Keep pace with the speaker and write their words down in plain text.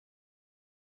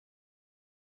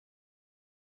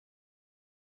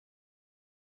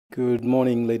Good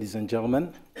morning, ladies and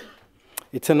gentlemen.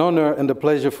 It's an honor and a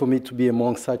pleasure for me to be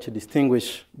among such a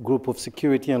distinguished group of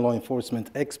security and law enforcement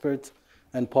experts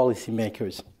and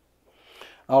policymakers.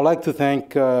 I would like to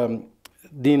thank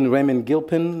Dean Raymond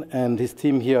Gilpin and his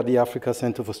team here at the Africa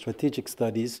Center for Strategic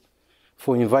Studies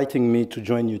for inviting me to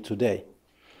join you today.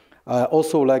 I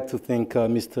also would like to thank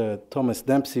Mr. Thomas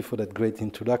Dempsey for that great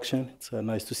introduction. It's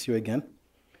nice to see you again.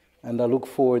 And I look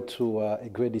forward to a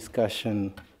great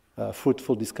discussion,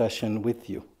 fruitful discussion with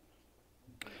you.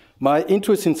 My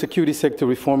interest in security sector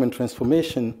reform and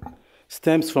transformation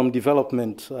stems from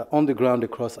development on the ground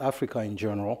across Africa in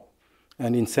general,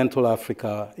 and in Central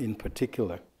Africa in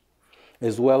particular,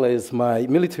 as well as my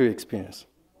military experience.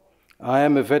 I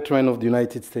am a veteran of the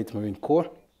United States Marine Corps,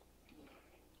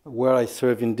 where I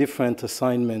serve in different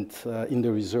assignments in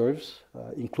the reserves,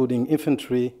 including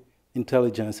infantry,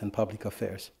 intelligence, and public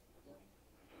affairs.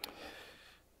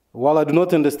 While I do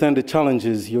not understand the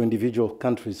challenges your individual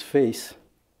countries face,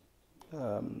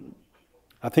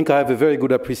 I think I have a very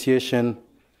good appreciation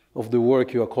of the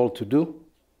work you are called to do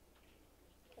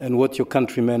and what your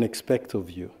countrymen expect of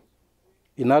you.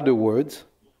 In other words,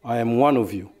 I am one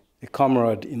of you, a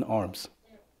comrade in arms.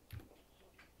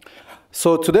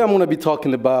 So today I'm going to be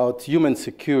talking about human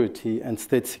security and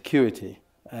state security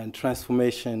and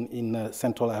transformation in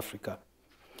Central Africa.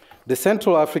 The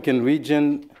Central African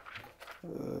region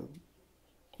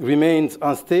remains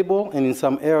unstable and in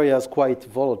some areas quite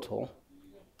volatile,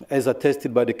 as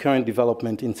attested by the current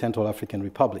development in Central African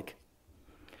Republic.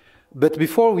 But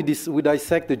before we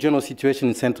dissect the general situation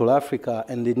in Central Africa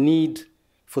and the need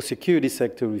for security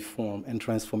sector reform and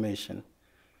transformation,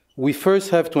 we first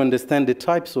have to understand the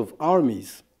types of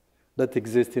armies that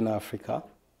exist in Africa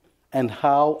and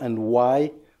how and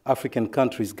why African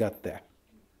countries got there.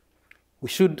 We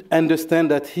should understand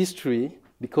that history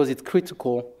because it's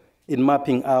critical in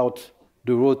mapping out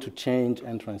the road to change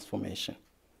and transformation.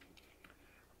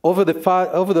 Over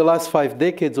the last 5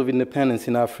 decades of independence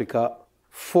in Africa,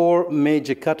 4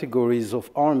 major categories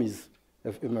of armies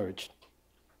have emerged.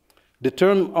 The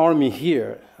term army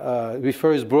here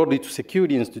refers broadly to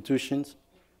security institutions,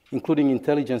 including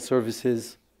intelligence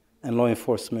services and law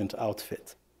enforcement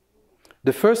outfits.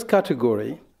 The first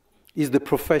category is the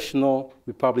professional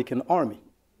Republican Army.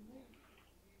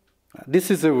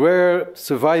 This is a rare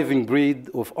surviving breed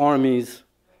of armies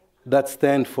that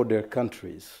stand for their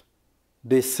countries.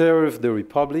 They serve the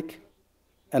republic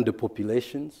and the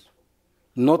populations,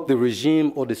 not the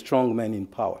regime or the strong men in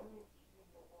power.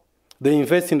 They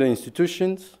invest in the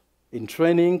institutions, in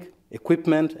training,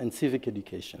 equipment, and civic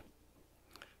education.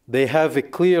 They have a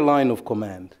clear line of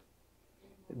command.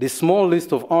 The small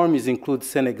list of armies includes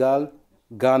Senegal,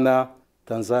 Ghana,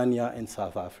 Tanzania, and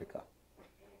South Africa.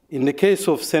 In the case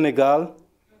of Senegal,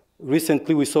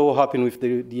 recently we saw what happened with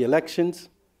the elections,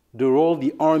 the role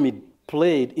the army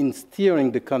played in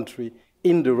steering the country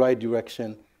in the right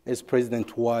direction as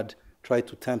President Wade tried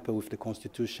to tamper with the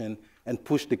constitution and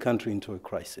push the country into a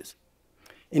crisis.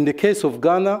 In the case of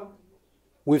Ghana,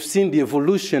 we've seen the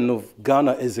evolution of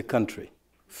Ghana as a country.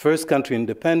 First country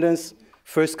independence,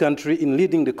 first country in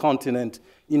leading the continent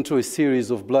into a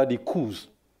series of bloody coups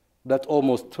that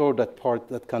almost tore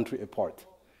that country apart.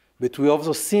 But we've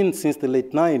also seen since the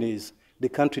late 90s the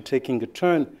country taking a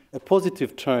turn, a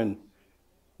positive turn,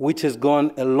 which has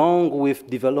gone along with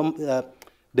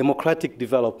democratic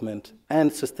development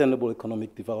and sustainable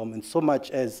economic development, so much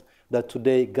as that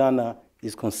today Ghana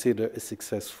is considered a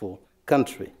successful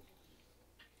country.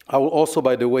 I will also,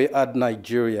 by the way, add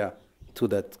Nigeria to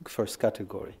that first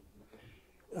category.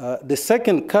 The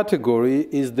second category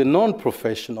is the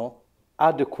non-professional,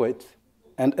 adequate,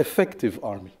 and effective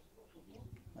army.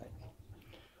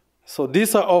 So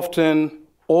these are often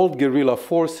old guerrilla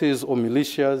forces or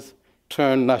militias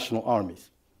turned national armies.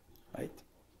 Right?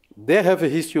 They have a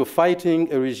history of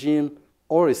fighting a regime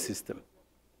or a system.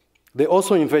 They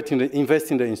also invest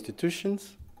in the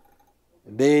institutions,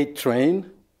 they train,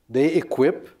 they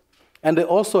equip, and they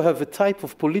also have a type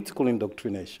of political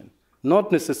indoctrination,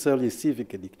 not necessarily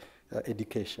civic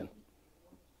education.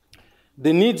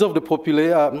 The needs of the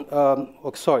population,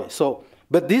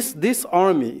 but this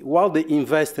army, while they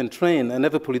invest and train and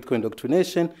have a political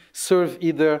indoctrination, serve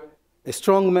either a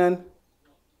strongman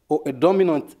or a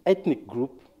dominant ethnic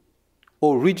group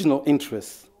or regional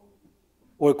interests,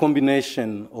 or a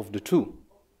combination of the two.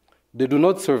 They do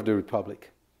not serve the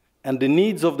republic, and the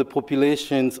needs of the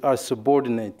populations are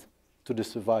subordinate to the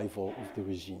survival of the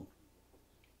regime.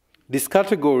 This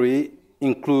category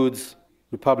includes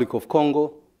Republic of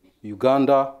Congo,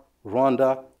 Uganda,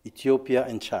 Rwanda, Ethiopia,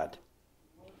 and Chad.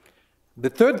 The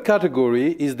third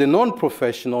category is the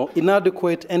non-professional,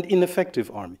 inadequate, and ineffective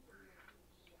army.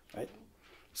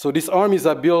 So these armies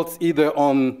are built either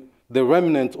on the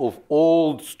remnant of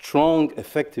old, strong,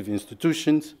 effective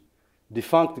institutions,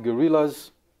 defunct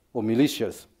guerrillas, or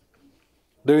militias.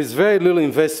 There is very little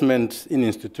investment in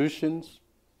institutions,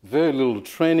 very little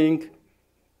training,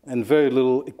 and very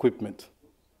little equipment.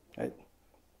 Right?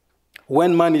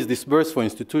 When money is disbursed for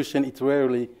institution, it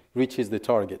rarely reaches the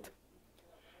target.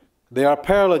 There are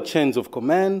parallel chains of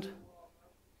command,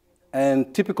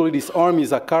 and typically these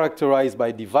armies are characterized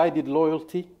by divided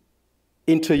loyalty,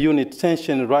 inter-unit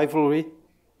tension and rivalry,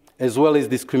 as well as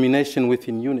discrimination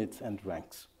within units and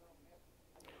ranks.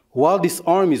 While these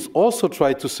armies also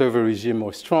try to serve a regime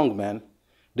or strongman,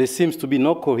 there seems to be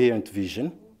no coherent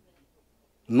vision,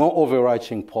 no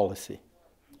overarching policy.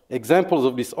 Examples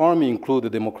of this army include the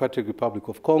Democratic Republic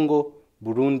of Congo,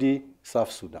 Burundi,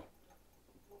 South Sudan.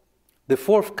 The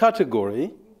fourth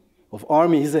category of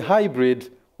army is a hybrid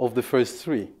of the first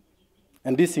three,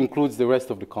 and this includes the rest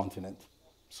of the continent.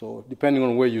 So depending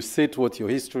on where you sit, what your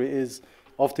history is,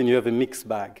 often you have a mixed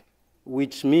bag,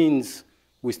 which means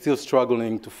we're still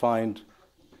struggling to find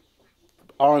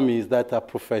armies that are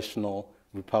professional,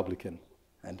 Republican,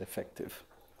 and effective,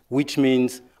 which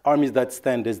means armies that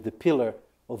stand as the pillar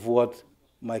of what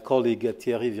my colleague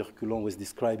Thierry Virculon was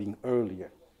describing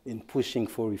earlier in pushing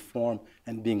for reform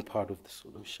and being part of the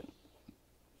solution.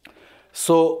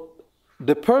 So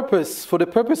for the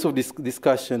purpose of this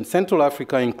discussion, Central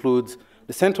Africa includes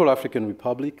the Central African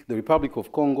Republic, the Republic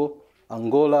of Congo,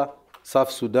 Angola,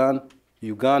 South Sudan,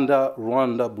 Uganda,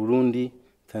 Rwanda, Burundi,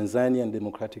 Tanzania, and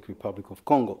Democratic Republic of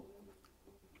Congo.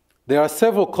 There are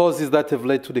several causes that have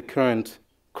led to the current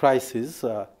crisis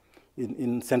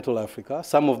in Central Africa.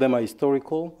 Some of them are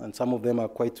historical, and some of them are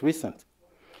quite recent.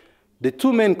 The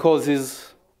two main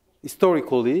causes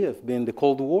historically have been the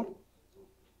Cold War.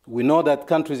 We know that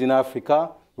countries in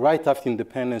Africa, right after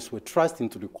independence, were thrust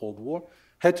into the Cold War,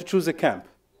 had to choose a camp,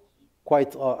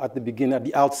 quite at the beginning, at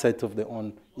the outset of their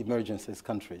own emergence as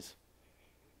countries.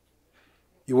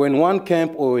 You were in one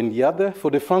camp or in the other. For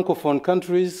the Francophone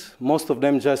countries, most of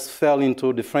them just fell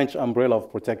into the French umbrella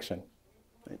of protection.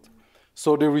 Right?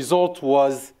 So the result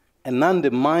was an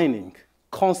undermining,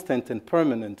 constant and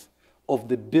permanent, of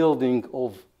the building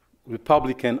of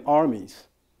Republican armies.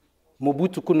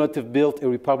 Mobutu could not have built a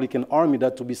Republican army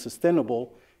that would be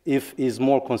sustainable if he's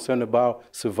more concerned about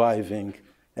surviving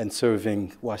and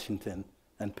serving Washington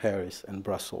and Paris and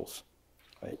Brussels.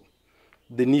 Right?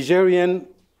 The Nigerian,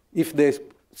 if they're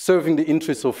serving the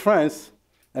interests of France,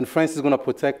 and France is going to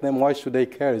protect them, why should they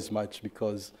care as much?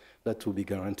 Because that will be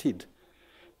guaranteed.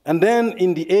 And then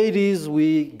in the 80s,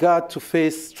 we got to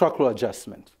face structural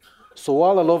adjustment. So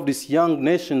while a lot of these young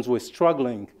nations were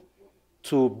struggling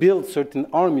to build certain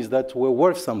armies that were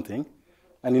worth something,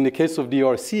 and in the case of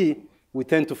DRC, we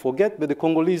tend to forget, but the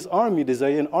Congolese army, the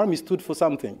Zaire army, stood for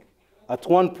something. At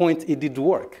one point, it did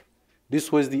work. This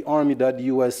was the army that the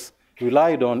US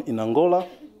relied on in Angola.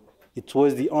 It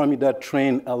was the army that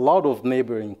trained a lot of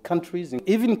neighboring countries. And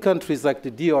even countries like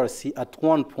the DRC at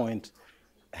one point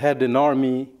had an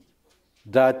army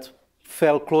that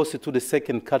fell closer to the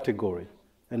second category,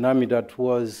 an army that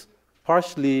was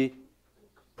partially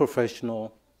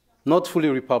professional, not fully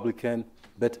Republican,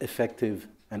 but effective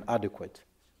and adequate.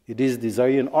 It is the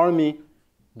Zairean army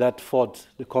that fought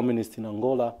the communists in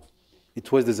Angola.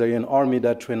 It was the Zairean army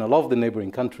that trained a lot of the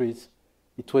neighboring countries.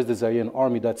 It was the Zairean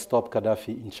army that stopped Gaddafi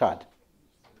in Chad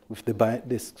with the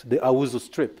Awuzu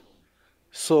Strip.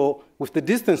 So with the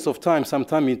distance of time,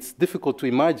 sometimes it's difficult to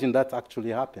imagine that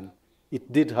actually happened.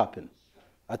 It did happen.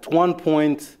 At one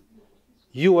point,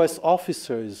 US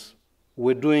officers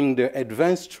were doing their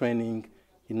advanced training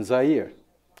in Zaire.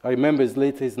 I remember as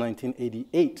late as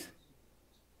 1988,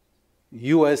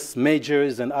 US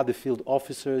majors and other field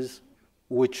officers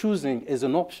were choosing as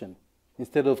an option,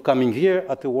 instead of coming here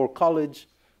at the War College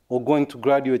or going to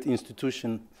graduate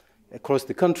institution across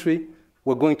the country,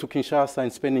 we're going to Kinshasa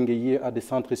and spending a year at the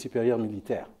Centre Supérieur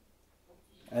Militaire.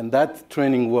 And that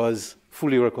training was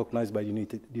fully recognized by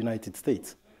the United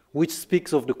States, which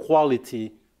speaks of the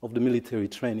quality of the military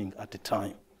training at the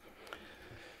time.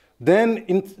 Then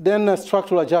a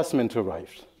structural adjustment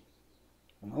arrived.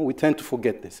 We tend to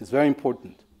forget this. It's very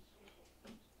important.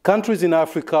 Countries in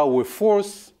Africa were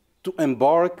forced to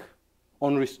embark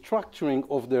on restructuring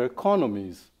of their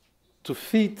economies to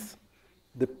fit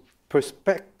the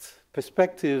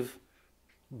perspective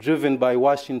driven by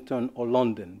Washington or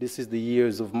London. This is the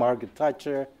years of Margaret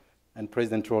Thatcher and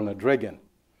President Ronald Reagan.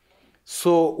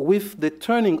 So with the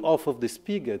turning off of the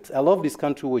spigot, a lot of these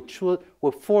countries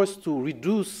were forced to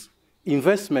reduce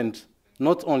investment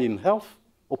not only in health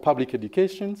or public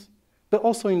education, but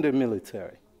also in the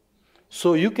military.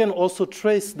 So you can also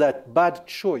trace that bad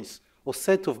choice or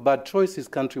set of bad choices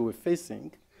country were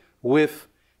facing with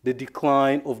the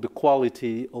decline of the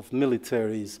quality of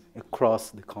militaries across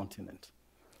the continent.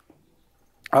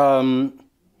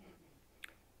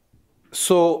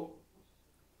 So,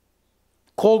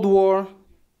 Cold War,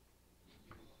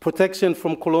 protection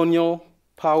from colonial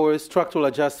powers, structural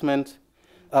adjustment,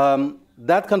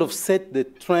 that kind of set the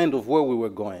trend of where we were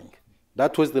going.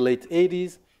 That was the late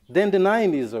 80s. Then the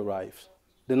 90s arrived.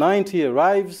 The 90s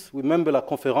arrives, remember la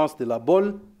Conférence de la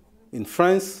Bolle in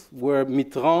France, where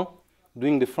Mitterrand,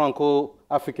 during the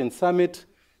Franco-African Summit,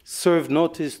 served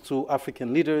notice to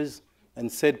African leaders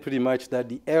and said pretty much that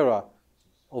the era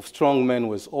of strong men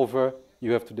was over,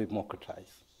 you have to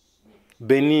democratize.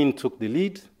 Benin took the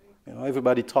lead. You know,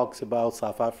 everybody talks about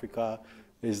South Africa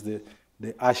as the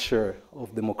usher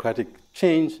of democratic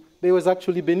change. There was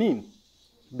actually Benin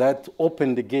that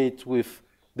opened the gate with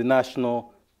the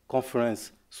National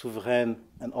Conference, Souverain,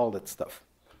 and all that stuff.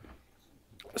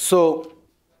 So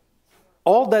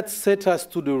all that set us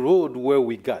to the road where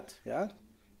we got, yeah?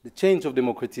 The change of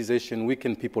democratization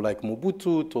weakened people like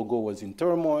Mobutu. Togo was in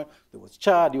turmoil. There was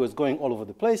Chad. He was going all over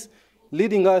the place,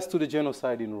 leading us to the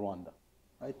genocide in Rwanda,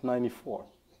 right, 94,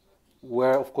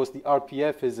 where, of course, the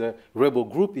RPF as a rebel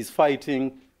group is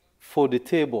fighting for the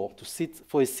table,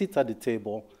 for a seat at the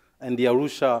table, and the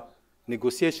Arusha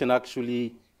negotiation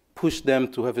actually pushed them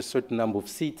to have a certain number of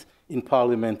seats in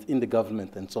parliament, in the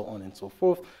government, and so on and so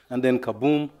forth. And then,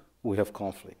 kaboom, we have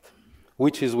conflict,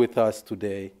 which is with us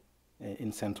today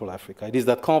in Central Africa. It is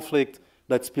that conflict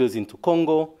that spills into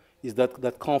Congo, is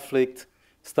that conflict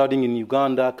starting in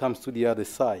Uganda comes to the other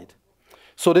side.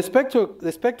 So the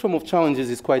spectrum of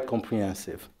challenges is quite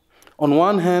comprehensive. On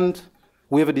one hand,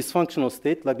 we have a dysfunctional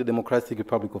state like the Democratic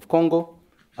Republic of Congo,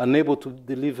 unable to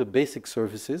deliver basic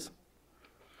services.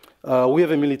 We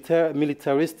have a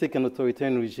militaristic and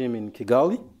authoritarian regime in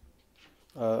Kigali,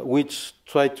 which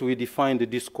tried to redefine the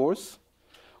discourse.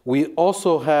 We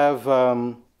also have,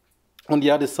 on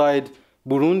the other side,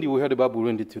 Burundi. We heard about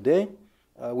Burundi today,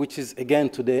 which is, again,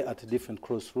 today at a different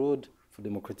crossroad for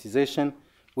democratization,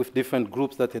 with different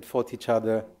groups that had fought each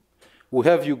other. We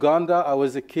have Uganda. I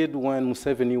was a kid when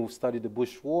Museveni started the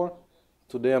Bush War.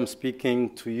 Today I'm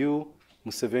speaking to you.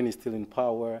 Museveni is still in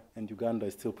power, and Uganda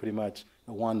is still pretty much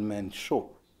a one-man show.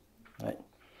 Right?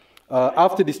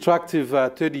 After destructive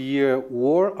 30-year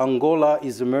war, Angola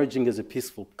is emerging as a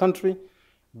peaceful country,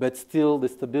 but still the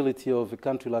stability of a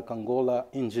country like Angola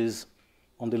hinges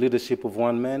on the leadership of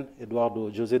one man,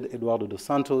 José Eduardo dos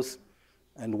Santos,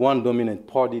 and one dominant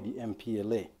party, the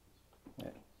MPLA. Yeah.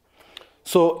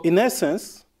 So in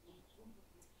essence,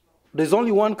 there's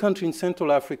only one country in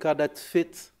Central Africa that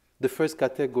fits the first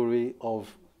category of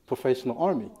professional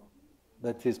army,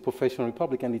 that is professional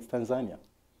republic, and it's Tanzania.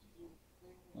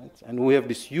 Right? And we have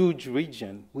this huge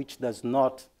region which does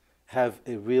not have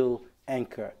a real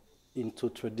anchor into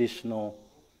traditional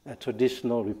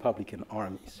Republican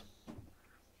armies.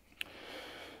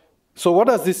 So what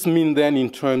does this mean then in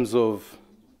terms of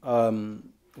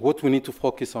what we need to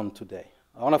focus on today?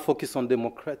 I want to focus on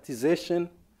democratization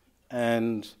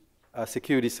and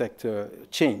security sector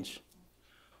change.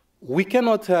 We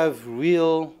cannot have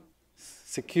real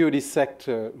security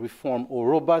sector reform or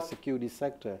robust security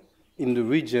sector in the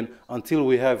region until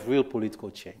we have real political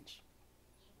change.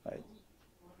 Right?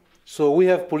 So we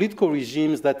have political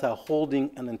regimes that are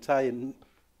holding an entire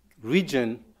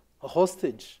region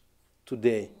hostage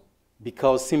today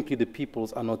because simply the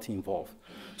peoples are not involved.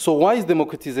 So why is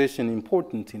democratization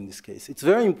important in this case? It's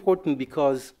very important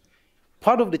because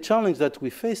part of the challenge that we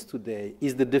face today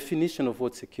is the definition of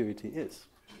what security is.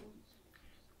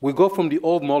 We go from the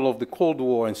old model of the Cold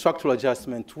War and structural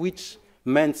adjustment, which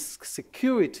meant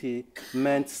security,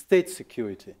 meant state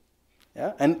security.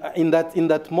 Yeah? And in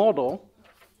that model,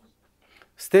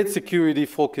 state security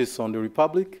focused on the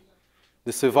republic,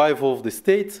 the survival of the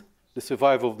state, the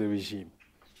survival of the regime.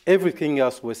 Everything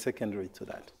else was secondary to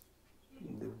that.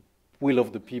 The will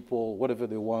of the people, whatever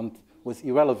they want, was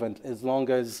irrelevant as long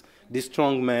as this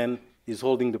strong man is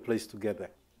holding the place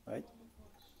together. Right?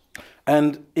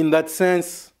 And in that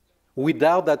sense,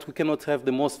 without that, we cannot have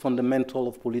the most fundamental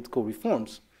of political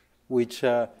reforms, which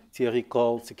Thierry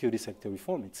called security sector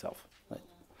reform itself.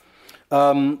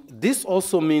 Right? This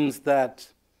also means that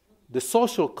the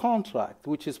social contract,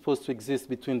 which is supposed to exist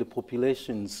between the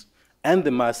populations and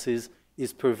the masses,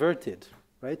 is perverted.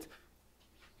 Right?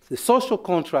 The social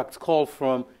contracts call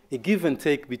from a give and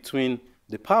take between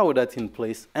the power that's in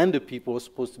place and the people who are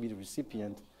supposed to be the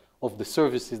recipient of the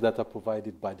services that are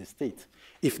provided by the state.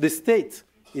 If the state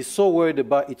is so worried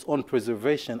about its own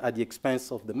preservation at the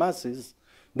expense of the masses,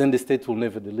 then the state will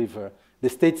never deliver. The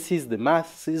state sees the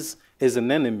masses as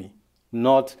an enemy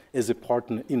not as a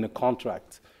partner in a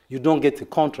contract. You don't get a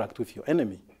contract with your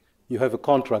enemy. You have a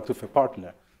contract with a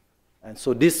partner. And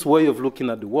so this way of looking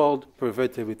at the world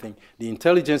perverts everything. The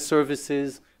intelligence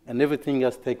services and everything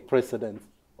else take precedence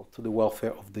to the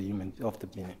welfare of the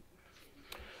being.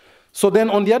 So then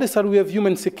on the other side, we have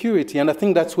human security, and I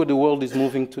think that's where the world is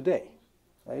moving today.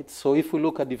 Right? So if we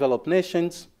look at developed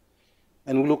nations,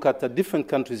 and we look at the different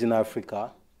countries in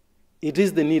Africa, it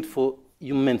is the need for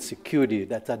human security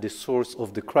that's at the source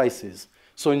of the crisis.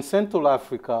 So in Central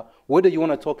Africa, whether you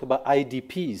want to talk about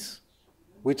IDPs,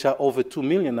 which are over 2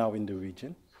 million now in the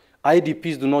region,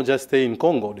 IDPs do not just stay in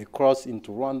Congo. They cross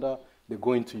into Rwanda, they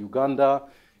go into Uganda,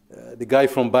 the guy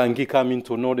from Bangui come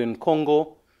into northern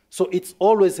Congo. So it's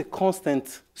always a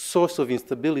constant source of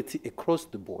instability across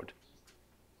the board.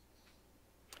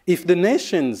 If the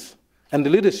nations and the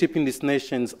leadership in these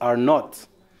nations are not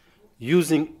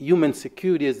using human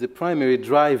security as the primary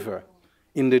driver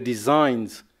in the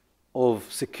designs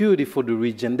of security for the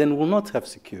region, then we'll not have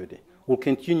security. We'll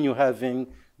continue having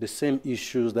the same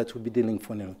issues that we'll be dealing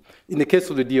for now. In the case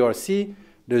of the DRC,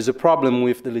 there's a problem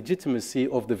with the legitimacy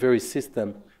of the very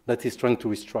system that is trying to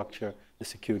restructure the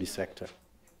security sector.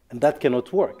 And that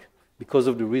cannot work because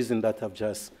of the reason that I've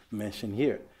just mentioned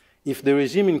here. If the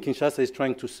regime in Kinshasa is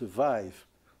trying to survive,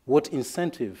 what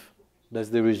incentive does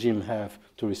the regime have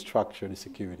to restructure the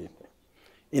security?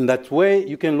 In that way,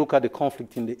 you can look at the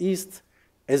conflict in the East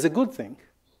as a good thing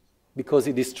because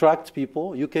it distracts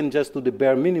people. You can just do the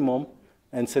bare minimum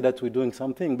and say that we're doing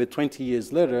something, but 20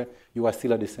 years later, you are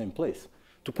still at the same place.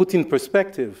 To put in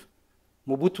perspective,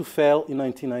 Mobutu fell in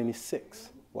 1996.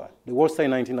 What? The war started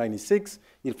in 1996,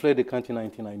 he fled the country in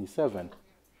 1997.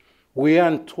 We are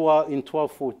in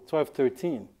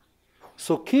 1213.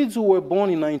 So kids who were born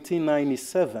in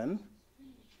 1997,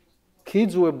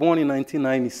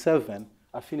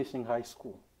 are finishing high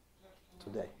school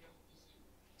today.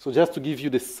 So just to give you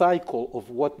the cycle of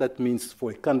what that means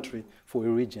for a country, for a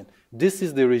region. This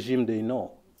is the regime they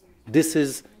know. This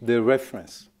is the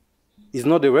reference. It's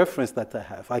not the reference that I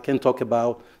have. I can talk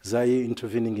about Zaire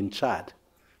intervening in Chad.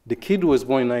 The kid who was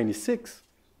born in 96,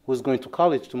 who's going to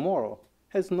college tomorrow,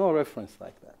 has no reference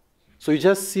like that. So you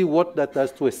just see what that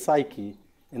does to a psyche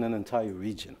in an entire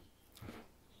region.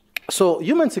 So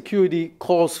human security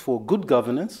calls for good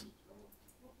governance.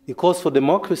 It calls for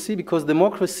democracy because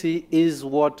democracy is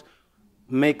what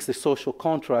makes the social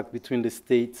contract between the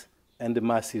state and the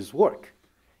masses work.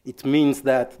 It means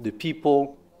that the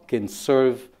people can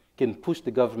serve, can push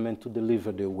the government to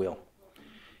deliver their will.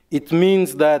 It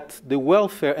means that the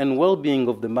welfare and well-being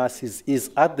of the masses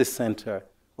is at the center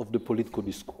of the political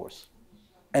discourse.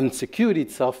 And security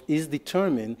itself is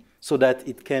determined so that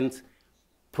it can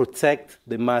protect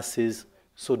the masses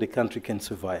so the country can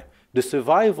survive. The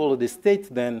survival of the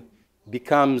state then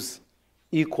becomes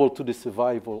equal to the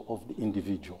survival of the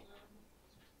individual.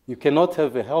 You cannot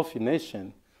have a healthy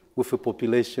nation with a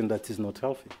population that is not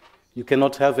healthy. You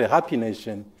cannot have a happy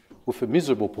nation with a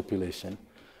miserable population.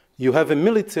 You have a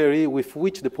military with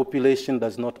which the population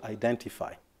does not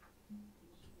identify.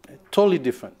 Totally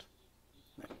different.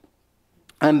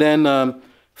 And then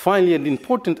finally, an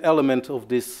important element of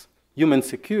this human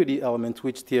security element,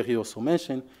 which Thierry also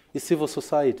mentioned, is civil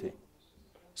society.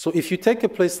 So if you take a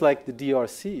place like the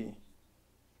DRC,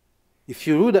 if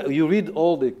you read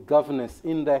all the governance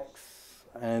index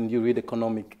and you read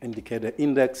economic indicator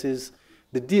indexes,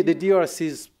 the DRC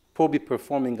is probably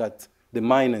performing at the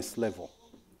minus level.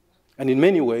 And in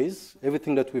many ways,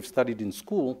 everything that we've studied in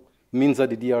school means that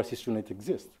the DRC should not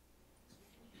exist.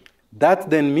 That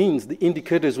then means the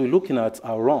indicators we're looking at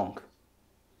are wrong.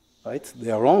 Right?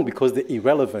 They are wrong because they're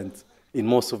irrelevant in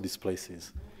most of these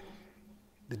places.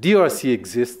 The DRC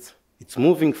exists, it's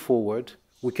moving forward.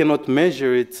 We cannot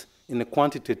measure it in a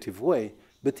quantitative way,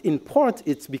 but in part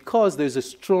it's because there's a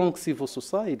strong civil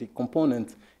society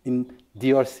component in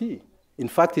DRC. In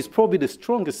fact, it's probably the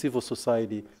strongest civil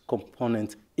society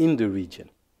component in the region.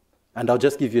 And I'll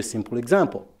just give you a simple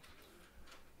example.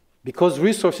 Because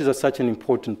resources are such an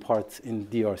important part in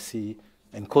DRC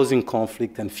and causing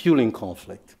conflict and fueling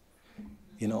conflict,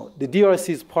 you know, the DRC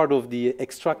is part of the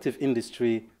Extractive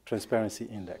Industry Transparency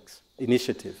Index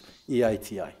Initiative,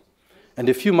 EITI. And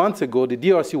a few months ago, the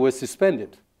DRC was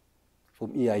suspended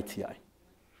from EITI.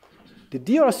 The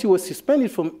DRC was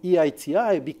suspended from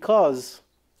EITI because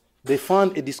they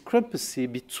found a discrepancy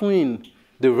between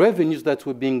the revenues that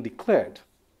were being declared.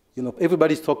 You know,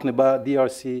 everybody's talking about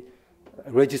DRC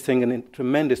registering a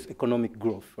tremendous economic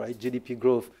growth, right? GDP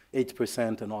growth,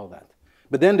 8% and all that.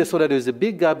 But then they saw that there was a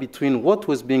big gap between what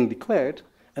was being declared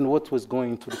and what was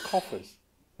going to the coffers,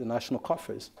 the national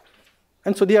coffers.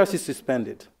 And so DRC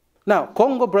suspended. Now,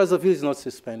 Congo, Brazzaville is not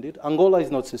suspended. Angola is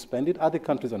not suspended. Other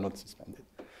countries are not suspended.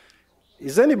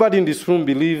 Is anybody in this room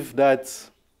believe that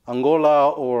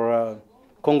Angola or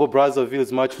Congo, Brazzaville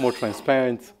is much more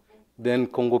transparent than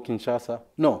Congo, Kinshasa?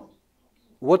 No.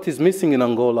 What is missing in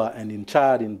Angola and in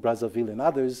Chad, in Brazzaville and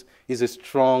others, is a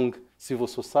strong civil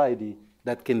society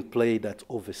that can play that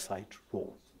oversight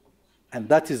role. And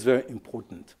that is very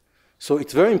important. So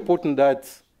it's very important that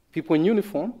people in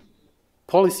uniform,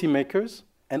 policymakers,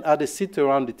 and others sit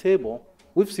around the table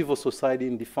with civil society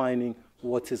in defining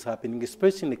what is happening,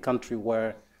 especially in a country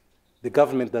where the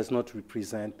government does not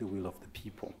represent the will of the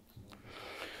people.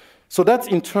 So that's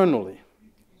internally.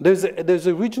 There's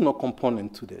a regional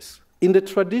component to this. In the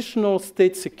traditional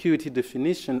state security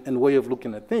definition and way of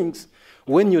looking at things,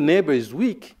 when your neighbor is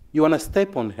weak, you want to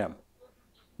step on him.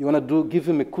 You want to give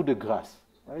him a coup de grace.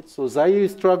 Right? So Zaire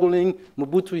is struggling,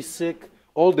 Mobutu is sick,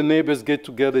 all the neighbors get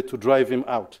together to drive him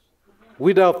out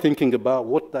without thinking about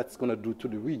what that's going to do to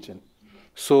the region.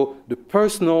 So the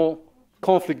personal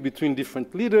conflict between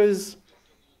different leaders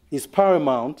is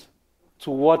paramount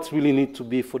to what really needs to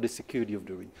be for the security of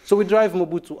the region. So we drive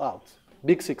Mobutu out.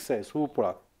 Big success,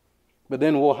 hoopla. But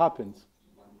then what happens?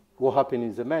 What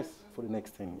happens is a mess for the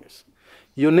next 10 years.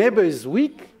 Your neighbor is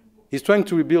weak. He's trying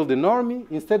to rebuild an army.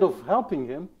 Instead of helping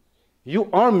him, you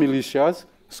arm militias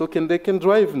so they can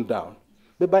drive him down.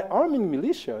 But by arming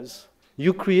militias,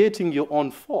 you're creating your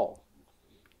own fall.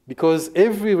 Because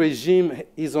every regime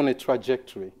is on a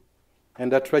trajectory.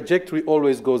 And that trajectory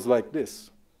always goes like this.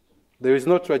 There is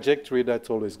no trajectory that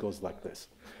always goes like this.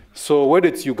 So whether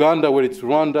it's Uganda, whether it's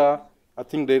Rwanda, I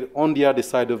think they're on the other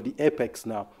side of the apex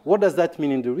now. What does that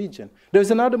mean in the region? There's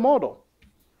another model.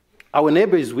 Our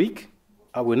neighbor is weak.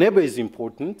 Our neighbor is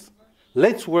important.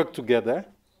 Let's work together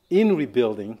in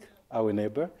rebuilding our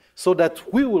neighbor so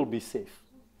that we will be safe.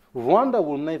 Rwanda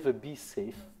will never be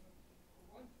safe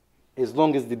as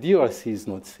long as the DRC is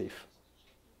not safe,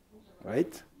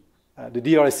 right? The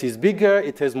DRC is bigger,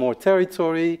 it has more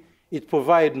territory, it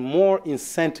provides more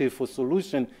incentive for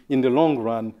solution in the long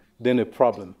run than a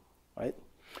problem, right?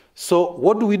 So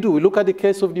what do? We look at the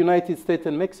case of the United States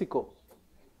and Mexico.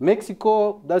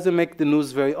 Mexico doesn't make the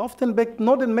news very often, but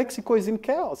northern Mexico is in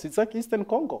chaos. It's like Eastern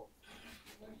Congo.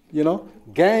 You know,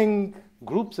 gang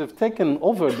groups have taken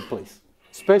over the place.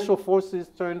 Special forces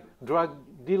turned drug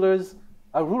dealers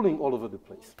are ruling all over the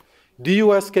place. The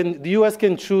US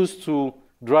can choose to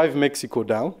drive Mexico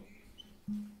down.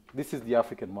 This is the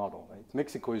African model, right?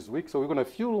 Mexico is weak, so we're going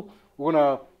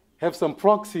to have some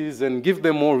proxies and give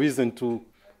them more reason to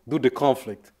do the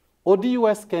conflict. Or the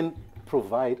US can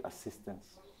provide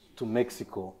assistance to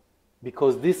Mexico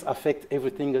because this affects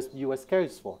everything that the US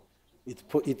cares for.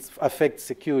 It affects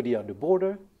security at the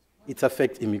border, it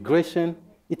affects immigration,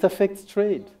 it affects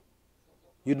trade.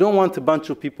 You don't want a bunch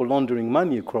of people laundering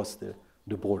money across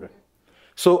the border.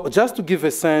 So just to give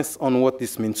a sense on what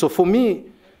this means. So for me,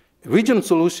 regional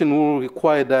solution will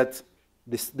require that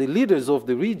the leaders of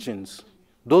the regions,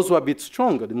 those who are a bit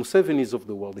stronger, the Musevenis of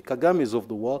the world, the Kagames of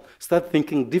the world, start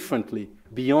thinking differently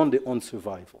beyond their own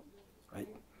survival, right?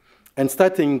 And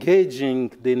start engaging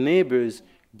their neighbors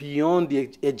beyond the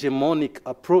hegemonic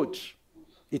approach.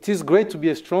 It is great to be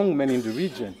a strong man in the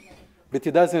region, but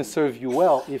it doesn't serve you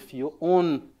well if your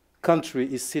own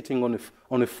country is sitting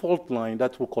on a fault line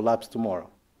that will collapse tomorrow.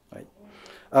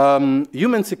 Right?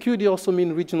 Human security also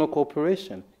means regional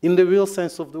cooperation in the real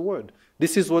sense of the word.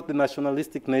 This is what the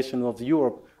nationalistic nation of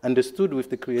Europe understood with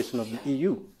the creation of the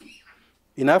EU.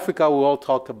 In Africa, we all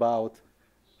talk about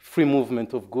free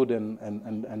movement of goods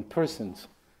and persons,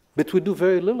 but we do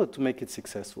very little to make it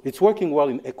successful. It's working well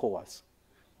in ECOWAS,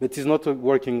 but it's not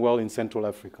working well in Central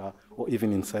Africa or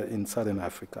even in Southern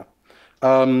Africa.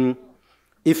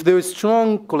 If there is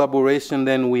strong collaboration,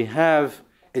 then we have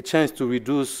a chance to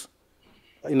reduce,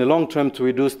 in the long term, to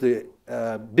reduce the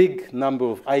big number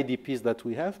of IDPs that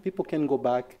we have. People can go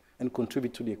back and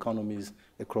contribute to the economies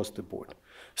across the board.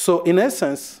 So in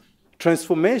essence,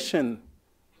 transformation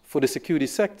for the security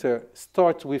sector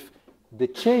starts with the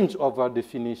change of our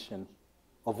definition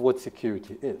of what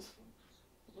security is.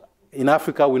 In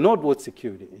Africa, we know what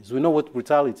security is. We know what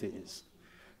brutality is.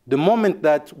 The moment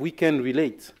that we can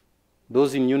relate,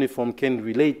 those in uniform can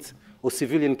relate, or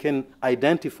civilian can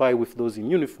identify with those in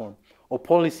uniform, or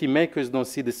policymakers don't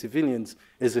see the civilians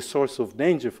as a source of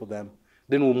danger for them,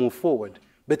 then we'll move forward.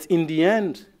 But in the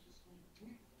end,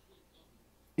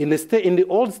 in the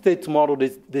old state model,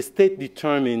 the state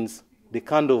determines the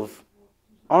kind of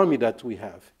army that we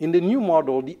have. In the new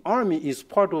model, the army is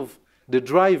part of the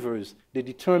drivers, the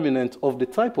determinant of the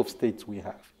type of states we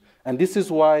have. And this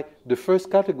is why the first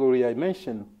category I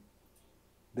mentioned,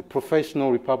 the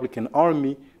professional Republican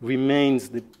army, remains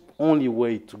the only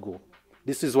way to go.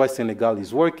 This is why Senegal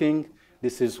is working.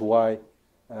 This is why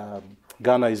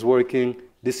Ghana is working.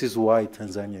 This is why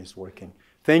Tanzania is working.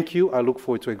 Thank you. I look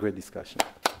forward to a great discussion.